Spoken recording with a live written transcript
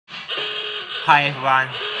Hi everyone,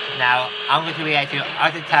 now I'm going to react to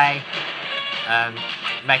Autotag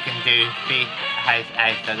make and do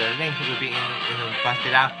VHS, so the link will be in the box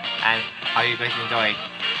below, and I hope you guys enjoy.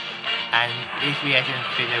 And this reaction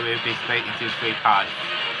video will be split into 3 parts.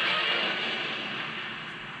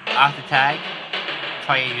 Autotag,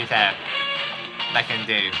 try it yourself, make and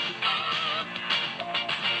do.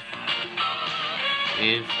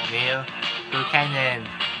 With Neil Buchanan.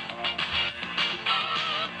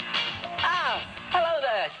 Hello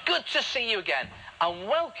there, good to see you again, and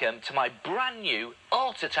welcome to my brand new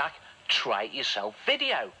Art Attack Try It Yourself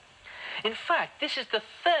video. In fact, this is the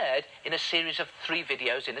 3rd in a series of 3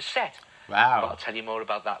 videos in a set. Wow. But I'll tell you more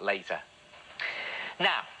about that later.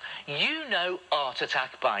 Now, you know Art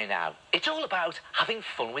Attack by now. It's all about having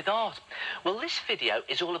fun with art. Well, this video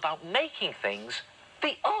is all about making things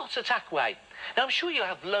the Art Attack way. Now, I'm sure you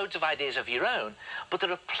have loads of ideas of your own, but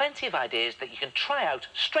there are plenty of ideas that you can try out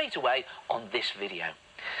straight away on this video.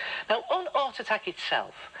 Now, on Art Attack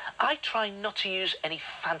itself, I try not to use any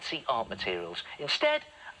fancy art materials. Instead,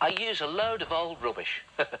 I use a load of old rubbish.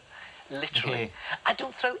 Literally. I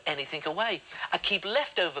don't throw anything away. I keep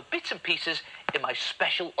leftover bits and pieces in my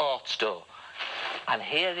special art store. And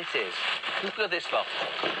here it is. Look at this lot.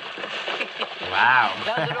 Wow.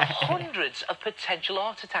 Now, there are hundreds of potential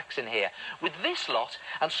art attacks in here. With this lot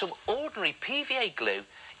and some ordinary PVA glue,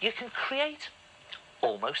 you can create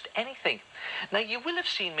almost anything. Now, you will have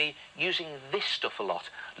seen me using this stuff a lot.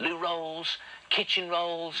 Loo rolls, kitchen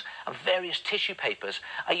rolls, and various tissue papers.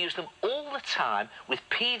 I use them all the time with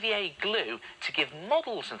PVA glue to give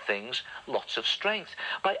models and things lots of strength.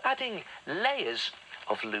 By adding layers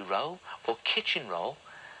of loo roll or kitchen roll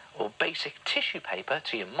or basic tissue paper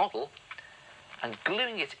to your model and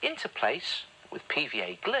gluing it into place with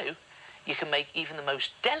PVA glue, you can make even the most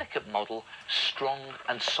delicate model strong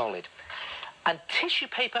and solid. And tissue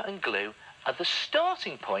paper and glue are the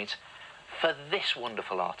starting point for this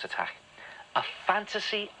wonderful art attack. A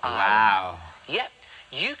fantasy island. Wow. Yep,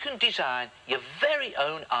 you can design your very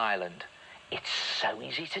own island. It's so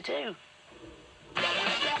easy to do.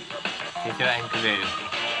 Tissue and glue.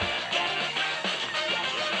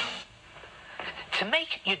 To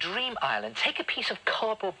make your dream island, take a piece of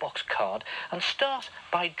cardboard box card and start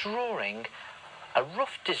by drawing a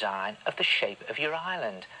rough design of the shape of your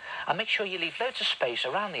island. And make sure you leave loads of space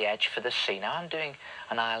around the edge for the sea. Now, I'm doing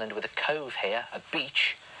an island with a cove here, a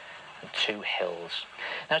beach, and 2 hills.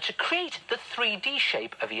 Now, to create the 3D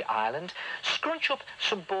shape of your island, scrunch up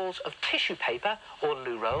some balls of tissue paper or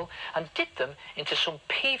loo roll and dip them into some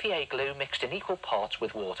PVA glue mixed in equal parts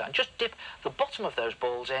with water. And just dip the bottom of those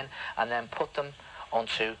balls in and then put them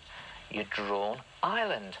onto your drawn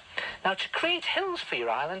island. Now, to create hills for your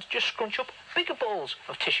island, just scrunch up bigger balls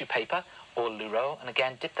of tissue paper or loo roll, and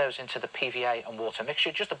again dip those into the PVA and water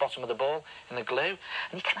mixture, just the bottom of the ball in the glue.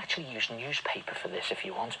 And you can actually use newspaper for this if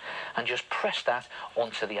you want, and just press that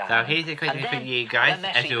onto the island. So here's a question for you guys,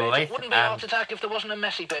 as always. It wouldn't be Art Attack if there wasn't a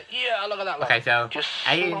messy bit. Yeah, look at that. Okay, so just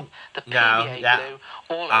I slop the PVA glue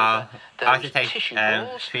all over those tissue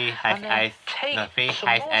balls, and then take some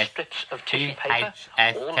more strips of tissue paper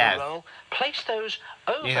or loo roll, place those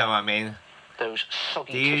over. You know what I mean? Those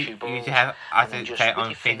soggy do you tissue balls, used to have Autotag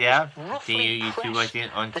on video? Do you used to watch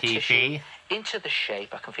it on TV? Into the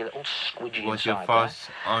shape. I can feel it all squidgy was inside your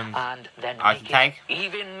first on and then Autotag?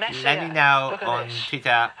 Even messier. Let me know on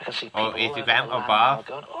Twitter or Instagram or both.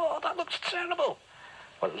 Going, oh, that looks terrible.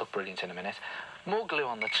 Well, it looked brilliant in a minute. More glue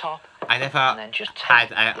on the top. I never had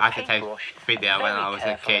an Autotag video when I was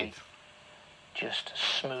a kid. Just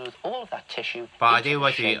smooth all of that tissue. But I did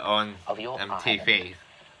watch it on TV.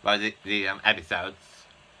 Well, the episodes.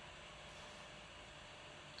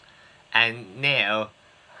 And Neil,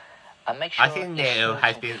 I think Neil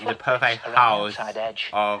has been the perfect host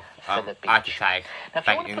of Art Attack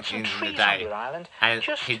back in the day. And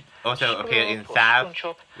he also appeared in South,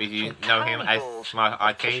 which you know him as Smart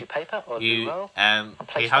Archie. He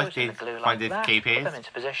hosted Finders Keepers.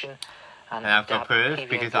 And I've got proof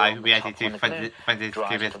because I reacted to Finders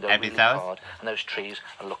Keepers episodes. And those trees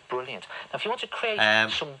look brilliant. Now, if you want to create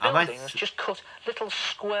some buildings, just cut little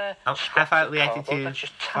square have I reacted to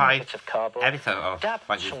just 5 bits of cardboard. episodes of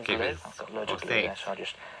Finders Keepers? I've got loads of glue there, so I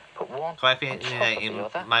just put one So I think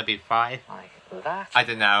it might be 5. like that. I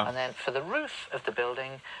don't know. And then for the roof of the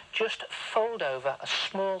building, just fold over a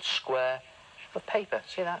small square of paper.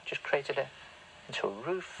 See that? Just created a into a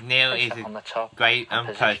roof. Neil is on the top, a great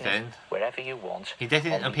person. Wherever you want. He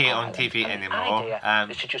doesn't appear on TV anymore. The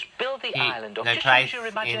idea is to just build the island up. Just plays use your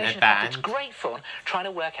imagination. in a band. It's great fun trying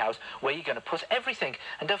to work out where you're going to put everything.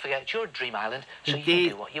 And don't forget, it's your dream island, so you can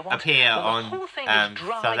do what you want. Appear on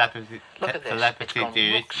Celebrity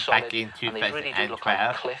Dudes back in and they really do look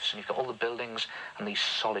like cliffs, and you've got all the buildings and these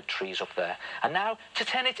solid trees up there. And now to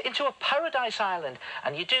turn it into a paradise island,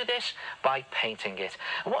 and you do this by painting it.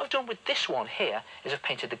 And what I've done with this one here is I've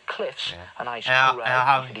painted the cliffs a nice grey. And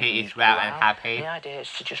how he is well and happy. The idea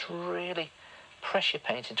is to just really press your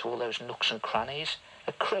paint into all those nooks and crannies.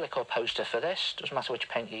 Acrylic or poster for this, doesn't matter which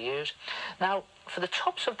paint you use. Now, for the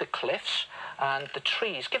tops of the cliffs and the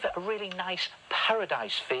trees, give it a really nice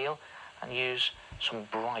paradise feel and use some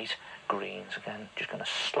bright greens. Again, just going to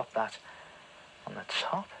slop that on the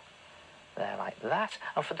top, there like that.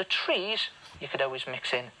 And for the trees, you could always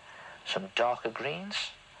mix in some darker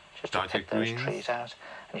greens, just to pick those trees out.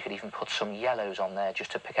 And you could even put some yellows on there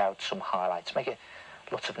just to pick out some highlights, make it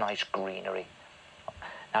lots of nice greenery.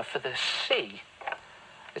 Now for the sea,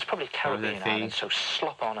 it's probably Caribbean island, so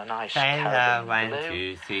slop on a nice Caribbean blue.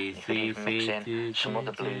 You could even mix in some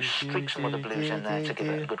other blues, streak some other blues in there to give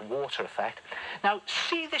it a good water effect. Now,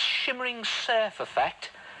 see this shimmering surf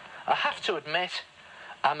effect? I have to admit,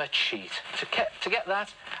 I'm a cheat. To get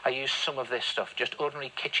that, I use some of this stuff, just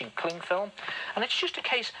ordinary kitchen cling film. And it's just a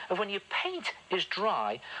case of when your paint is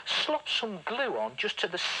dry, slop some glue on just to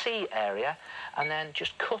the sea area, and then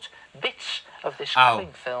just cut bits of this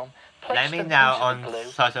cling film. Let me know on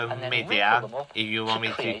social media if you want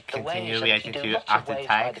me to continue reacting to after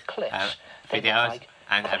tag videos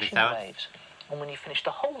and episodes. And when you finish the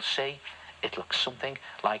whole sea, it looks something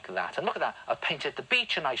like that. And look at that. I've painted the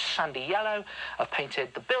beach a nice sandy yellow. I've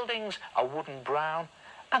painted the buildings a wooden brown.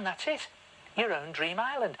 And that's it. Your own dream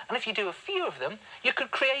island. And if you do a few of them, you could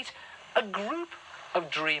create a group of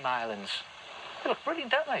dream islands. They look brilliant,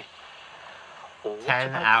 don't they? Or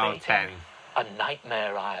 10 out of 10. A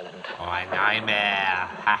nightmare island. Oh, a nightmare.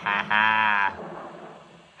 Ha ha ha.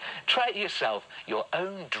 Try it yourself. Your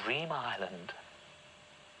own dream island.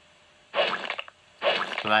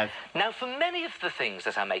 Now, for many of the things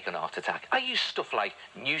that I make on Art Attack, I use stuff like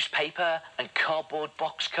newspaper and cardboard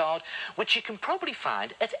box card, which you can probably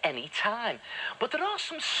find at any time. But there are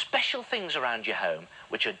some special things around your home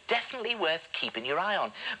which are definitely worth keeping your eye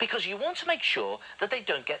on, because you want to make sure that they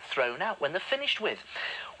don't get thrown out when they're finished with.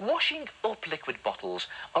 Washing up liquid bottles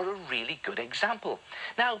are a really good example.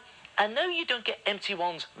 Now, I know you don't get empty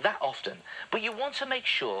ones that often, but you want to make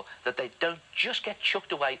sure that they don't just get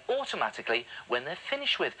chucked away automatically when they're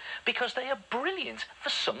finished with, because they are brilliant for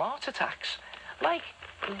some Art Attacks. Like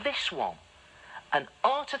this one, an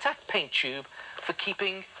Art Attack paint tube for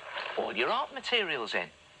keeping all your art materials in.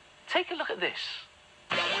 Take a look at this.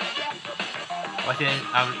 What's in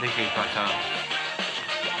liquid bottle?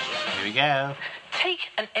 Here we go. Take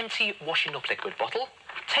an empty washing up liquid bottle.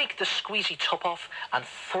 Take the squeezy top off and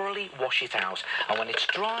thoroughly wash it out. And when it's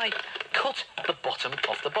dry, cut the bottom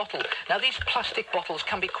of the bottle. Now, these plastic bottles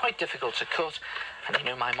can be quite difficult to cut. And you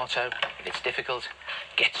know my motto, if it's difficult,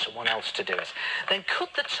 get someone else to do it. Then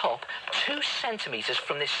cut the top 2 centimetres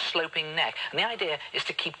from this sloping neck. And the idea is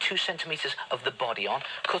to keep 2 centimetres of the body on.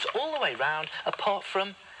 Cut all the way round, apart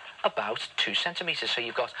from about 2 centimetres, so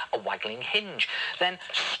you've got a waggling hinge. Then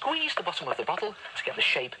squeeze the bottom of the bottle to get the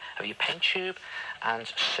shape of your paint tube and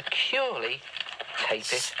securely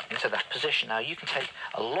tape it into that position. Now, you can take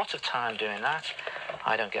a lot of time doing that.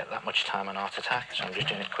 I don't get that much time on Art Attack, so I'm just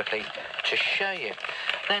doing it quickly to show you.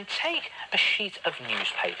 Then take a sheet of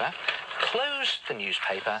newspaper, close the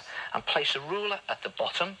newspaper and place a ruler at the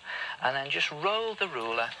bottom, and then just roll the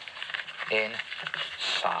ruler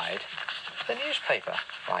inside the newspaper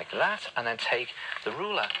like that, and then take the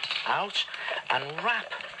ruler out and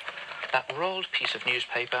wrap that rolled piece of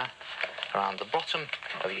newspaper around the bottom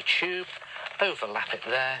of your tube, overlap it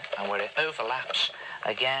there, and where it overlaps,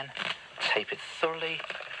 again, tape it thoroughly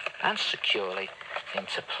and securely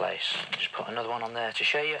into place. Just put another one on there to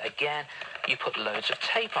show you. Again, you put loads of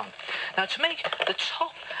tape on. Now, to make the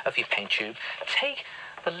top of your paint tube, take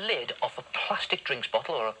the lid off a plastic drinks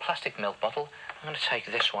bottle or a plastic milk bottle. I'm going to take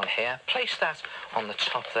this one here, place that on the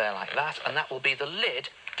top there like that, and that will be the lid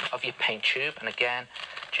of your paint tube. And again,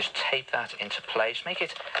 just tape that into place. Make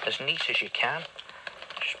it as neat as you can.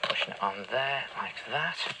 Just pushing it on there like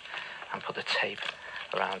that, and put the tape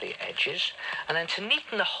around the edges. And then to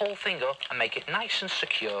neaten the whole thing up and make it nice and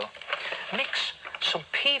secure, mix some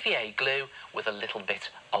PVA glue with a little bit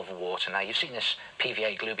of water. Now, you've seen this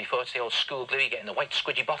PVA glue before. It's the old school glue you get in the white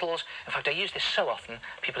squidgy bottles. In fact, I use this so often,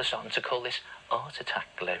 people are starting to call this Art Attack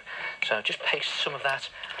glue. So just paste some of that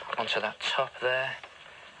onto that top there.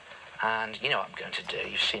 And you know what I'm going to do.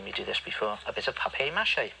 You've seen me do this before. A bit of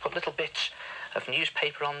papier-mâché. Put little bits of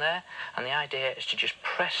newspaper on there. And the idea is to just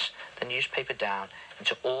press the newspaper down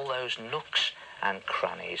into all those nooks and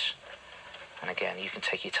crannies. And again, you can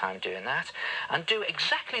take your time doing that. And do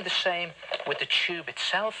exactly the same with the tube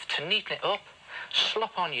itself. To neaten it up,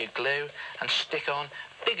 slop on your glue and stick on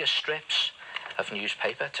bigger strips of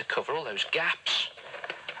newspaper to cover all those gaps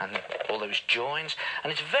and all those joins.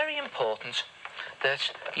 And it's very important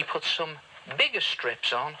that you put some bigger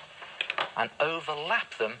strips on and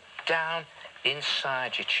overlap them down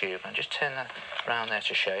inside your tube. And just turn that around there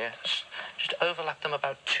to show you. Just overlap them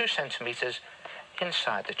about 2 centimetres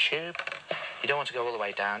inside the tube. You don't want to go all the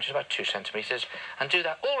way down, just about 2 centimetres. And do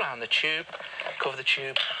that all around the tube. Cover the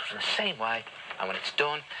tube in the same way. And when it's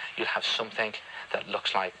done, you'll have something that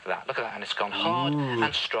looks like that. Look at that, and it's gone hard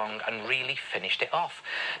and strong and really finished it off.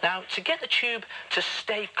 Now, to get the tube to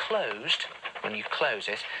stay closed, when you close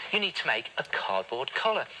it, you need to make a cardboard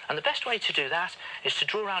collar. And the best way to do that is to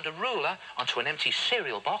draw around a ruler onto an empty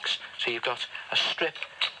cereal box. So you've got a strip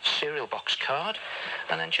cereal box card,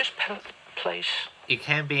 and then just place... It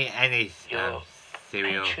can be any cereal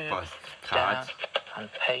box card. And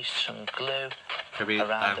paste some glue be,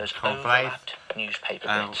 around those overlapped newspaper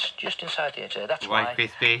bits just inside the edge there. That's why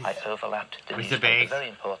I overlapped the newspaper. Very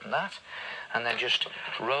important, that. And then just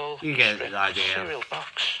roll the cereal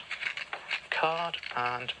box card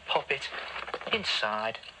and pop it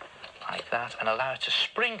inside like that and allow it to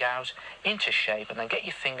spring out into shape, and then get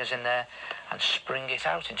your fingers in there and spring it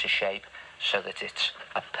out into shape so that it's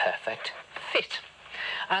a perfect fit.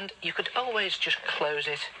 And you could always just close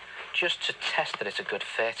it just to test that it's a good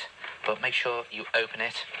fit, but make sure you open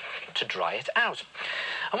it to dry it out.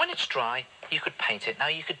 And when it's dry, you could paint it. Now,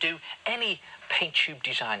 you could do any paint tube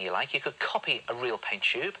design you like. You could copy a real paint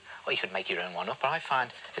tube, or you could make your own one up, but I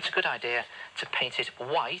find it's a good idea to paint it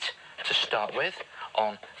white to start with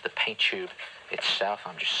on the paint tube itself.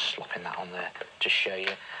 I'm just slopping that on there to show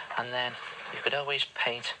you. And then you could always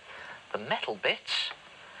paint the metal bits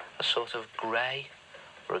a sort of grey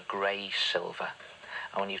or a grey silver.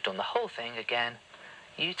 And when you've done the whole thing again,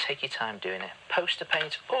 you take your time doing it. Poster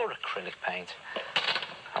paint or acrylic paint.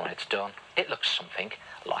 And when it's done, it looks something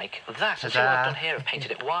like that. And so what I've done here, I've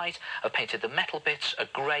painted it white, I've painted the metal bits a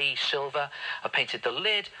grey silver, I've painted the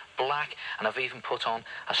lid black, and I've even put on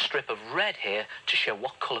a strip of red here to show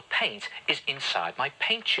what colour paint is inside my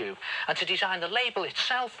paint tube. And to design the label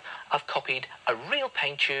itself, I've copied a real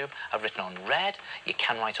paint tube. I've written on red. You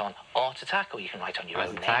can write on Art Attack, or you can write on your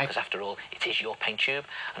own name, because after all, it is your paint tube.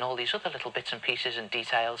 And all these other little bits and pieces and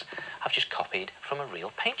details I've just copied from a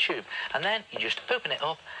real paint tube. And then you just open it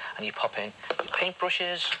up and you pop in your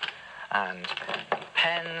paintbrushes and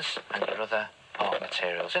pens and your other art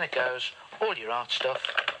materials. In it goes, all your art stuff,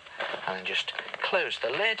 and then just close the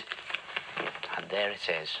lid, and there it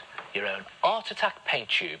is, your own Art Attack paint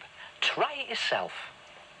tube. Try it yourself.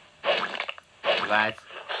 Right.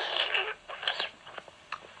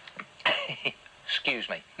 Excuse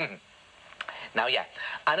me. Now, yeah,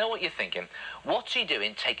 I know what you're thinking. What's he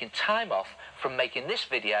doing taking time off from making this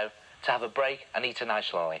video to have a break and eat a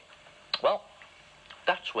nice lolly? Well,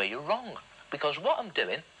 that's where you're wrong, because what I'm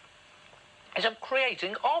doing is I'm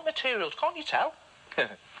creating art materials, can't you tell?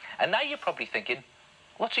 And now you're probably thinking,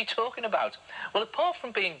 what's he talking about? Well, apart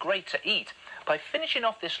from being great to eat, by finishing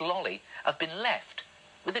off this lolly, I've been left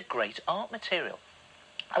with a great art material.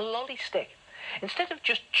 A lolly stick. Instead of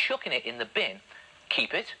just chucking it in the bin,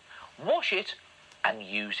 keep it, wash it, and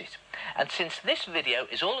use it. And since this video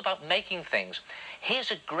is all about making things,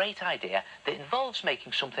 here's a great idea that involves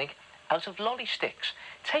making something out of lolly sticks.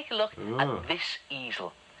 Take a look at this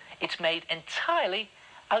easel. It's made entirely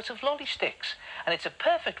out of lolly sticks, and it's a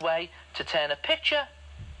perfect way to turn a picture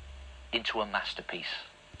into a masterpiece.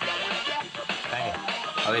 Okay.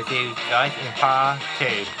 I'll see you guys in part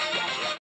 2.